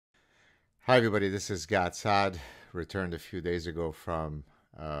Hi, everybody. This is Saad. Returned a few days ago from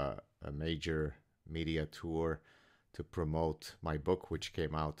a major media tour to promote my book, which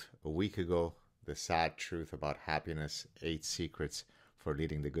came out a week ago, The Sad Truth About Happiness, 8 Secrets for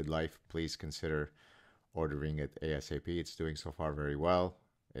Leading the Good Life. Please consider ordering it ASAP. It's doing so far very well.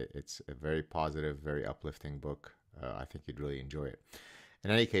 It's a very positive, very uplifting book. I think you'd really enjoy it. In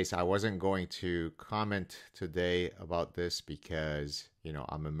any case, I wasn't going to comment today about this because,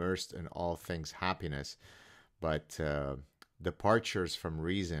 I'm immersed in all things happiness, but departures from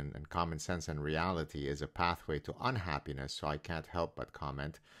reason and common sense and reality is a pathway to unhappiness, so I can't help but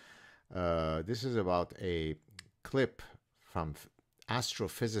comment. This is about a clip from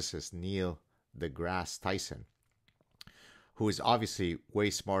astrophysicist Neil deGrasse Tyson, who is obviously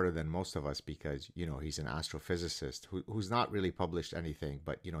way smarter than most of us because, he's an astrophysicist who's not really published anything,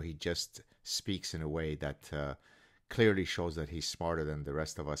 but, he just speaks in a way that clearly shows that he's smarter than the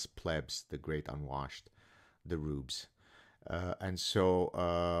rest of us plebs, the great unwashed, the rubes. And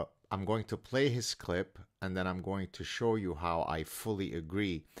so I'm going to play his clip, and then I'm going to show you how I fully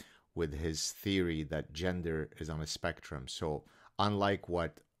agree with his theory that gender is on a spectrum. So unlike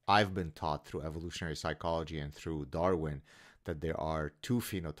what I've been taught through evolutionary psychology and through Darwin, that there are two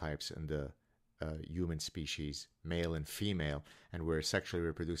phenotypes in the human species, male and female, and we're a sexually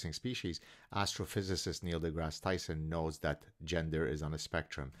reproducing species, astrophysicist Neil deGrasse Tyson knows that gender is on a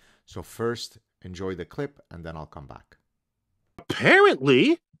spectrum. So first, enjoy the clip, and then I'll come back.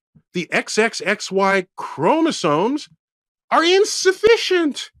 Apparently, the XXXY chromosomes are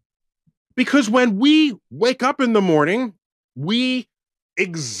insufficient because when we wake up in the morning, we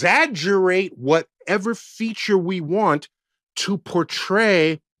exaggerate whatever feature we want to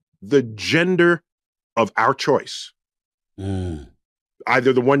portray the gender of our choice.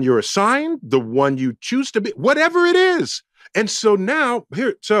 Either the one you're assigned, the one you choose to be, whatever it is. And so now,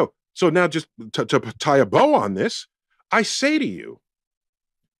 so now just to tie a bow on this, I say to you,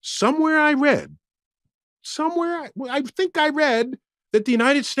 somewhere I think I read that the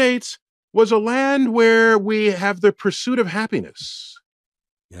United States was a land where we have the pursuit of happiness.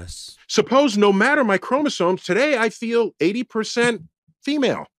 Yes. Suppose no matter my chromosomes, today I feel 80%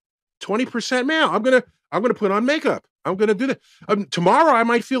 female, 20% male. I'm gonna put on makeup. I'm gonna do that. Tomorrow I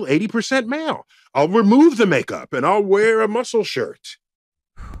might feel 80% male. I'll remove the makeup and I'll wear a muscle shirt.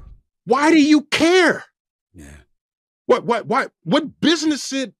 Why do you care? Yeah. What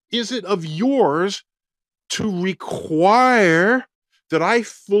business is it of yours to require that I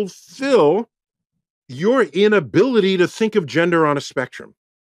fulfill your inability to think of gender on a spectrum?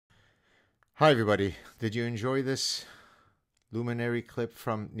 Hi, everybody. Did you enjoy this luminary clip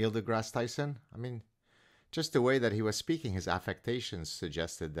from Neil deGrasse Tyson? I mean, just the way that he was speaking, his affectations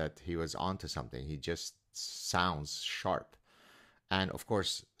suggested that he was onto something. He just sounds sharp. And of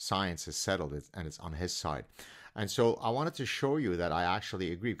course, science has settled it and it's on his side. And so I wanted to show you that I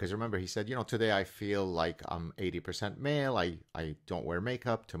actually agree, because remember, he said, today I feel like I'm 80% male. I don't wear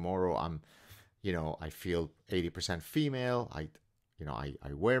makeup. Tomorrow I feel 80% female. I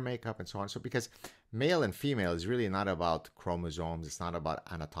wear makeup and so on. So because male and female is really not about chromosomes. It's not about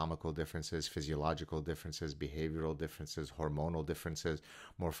anatomical differences, physiological differences, behavioral differences, hormonal differences,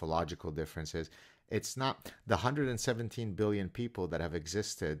 morphological differences. It's not the 117 billion people that have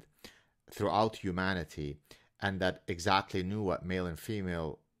existed throughout humanity and that exactly knew what male and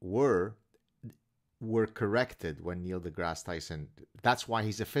female were corrected when Neil deGrasse Tyson, that's why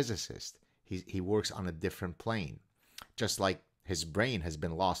he's a physicist. He works on a different plane, just like his brain has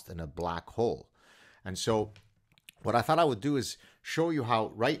been lost in a black hole. And so what I thought I would do is show you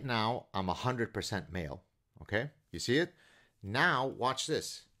how right now I'm 100% male. Okay? You see it? Now watch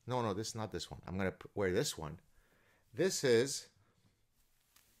this. No, this is not this one. I'm going to wear this one. This is,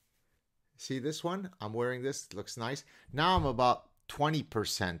 see this one? I'm wearing this. It looks nice. Now I'm about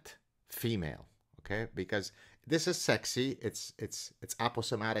 20% female. Okay? Because this is sexy. It's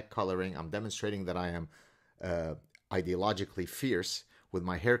aposematic coloring. I'm demonstrating that I am ideologically fierce with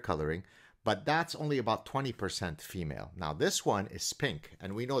my hair coloring, but that's only about 20% female. Now this one is pink,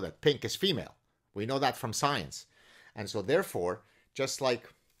 and we know that pink is female. We know that from science. And so therefore, just like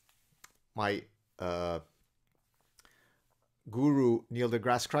my guru Neil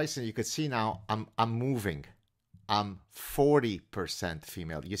deGrasse Tyson, you could see now I'm moving. I'm 40%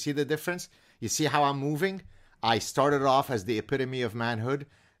 female. You see the difference? You see how I'm moving? I started off as the epitome of manhood.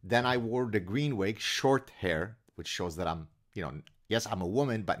 Then I wore the green wig, short hair, which shows that I'm, yes, I'm a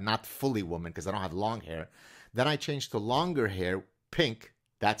woman, but not fully woman because I don't have long hair. Then I changed to longer hair, pink.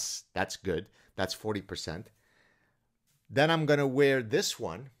 That's good. That's 40%. Then I'm going to wear this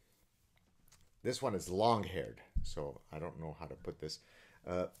one. This one is long haired. So I don't know how to put this.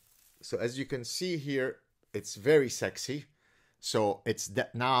 So as you can see here, it's very sexy. So it's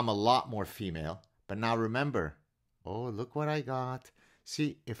now I'm a lot more female. But now remember, oh, look what I got.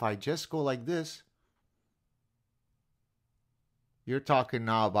 See, if I just go like this, you're talking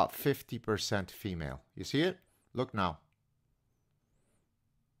now about 50% female. You see it? Look now.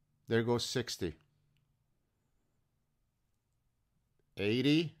 There goes 60.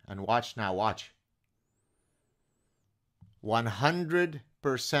 80. And watch now, watch. 100%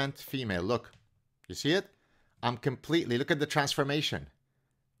 female. Look. You see it? I'm completely, look at the transformation.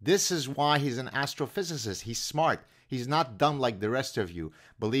 This is why he's an astrophysicist. He's smart. He's not dumb like the rest of you,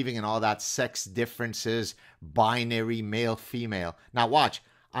 believing in all that sex differences, binary male, female. Now watch,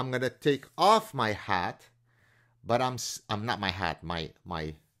 I'm going to take off my hat, but I'm not my hat, my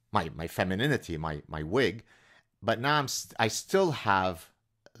femininity, my wig. But now I still have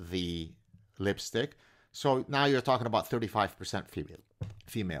the lipstick. So now you're talking about 35%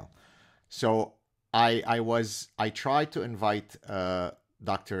 female. So I tried to invite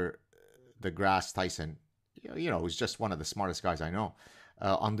Dr. DeGrasse Tyson, who's just one of the smartest guys I know,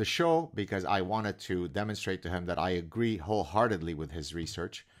 on the show because I wanted to demonstrate to him that I agree wholeheartedly with his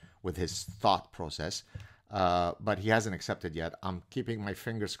research, with his thought process, but he hasn't accepted yet. I'm keeping my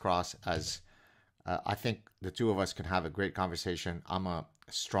fingers crossed as I think the two of us can have a great conversation. I'm a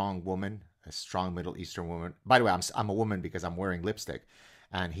strong woman, a strong Middle Eastern woman. By the way, I'm a woman because I'm wearing lipstick,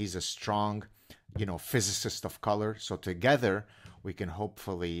 and he's a strong, physicist of color. So together we can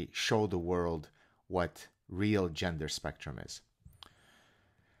hopefully show the world what real gender spectrum is.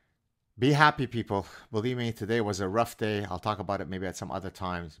 Be happy, people. Believe me, today was a rough day. I'll talk about it maybe at some other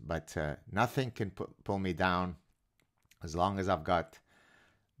times, but nothing can pull me down as long as I've got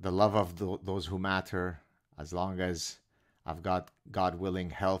the love of those who matter, as long as I've got, God willing,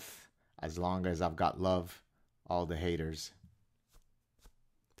 health, as long as I've got love, all the haters.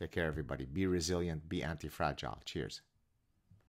 Take care, everybody. Be resilient. Be anti-fragile. Cheers.